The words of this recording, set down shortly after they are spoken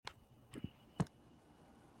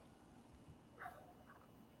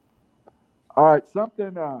All right,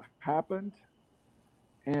 something happened,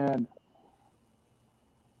 and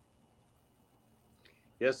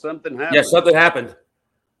Yes, something happened. Yeah, something happened.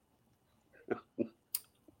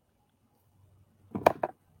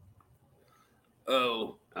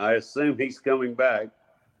 Oh, I assume he's coming back.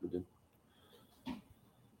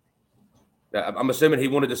 I'm assuming he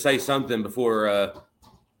wanted to say something before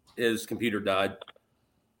his computer died.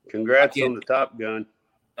 Congrats on the Top Gun.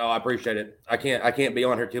 Oh, I appreciate it. I can't be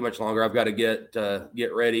on here too much longer. I've got to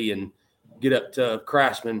get ready and get up to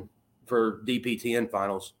Craftsman for DPTN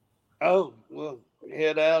finals. Oh, well,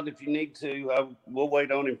 head out if you need to. We'll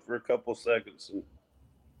wait on him for a couple seconds.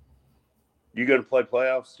 You going to play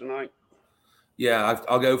playoffs tonight? Yeah,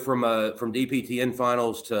 I'll go from DPTN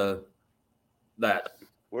finals to that.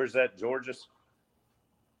 Where's that, Georgia's?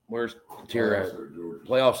 Where's Tier at?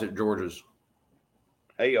 Playoffs at Georgia's.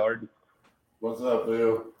 Hey, Arden. What's up,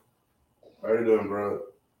 Phil? How you doing, bro?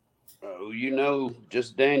 Oh,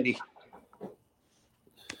 just dandy.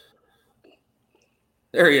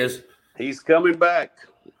 There he is. He's coming back.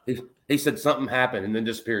 He said something happened and then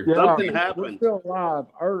disappeared. yeah, Something we're happened. still live.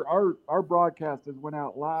 Our broadcast has went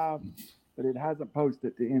out live, but it hasn't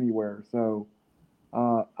posted to anywhere. So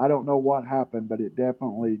I don't know what happened, but it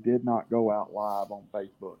definitely did not go out live on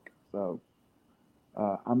Facebook. So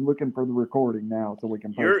I'm looking for the recording now so we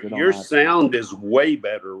can post it. Your sound is way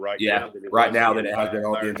better right now. Than it has been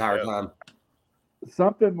all the entire time.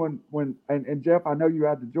 Something when Jeff, I know you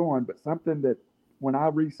had to join, but something that when I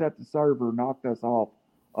reset the server knocked us off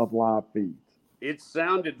of live feeds. It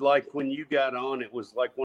sounded like when you got on, it was like one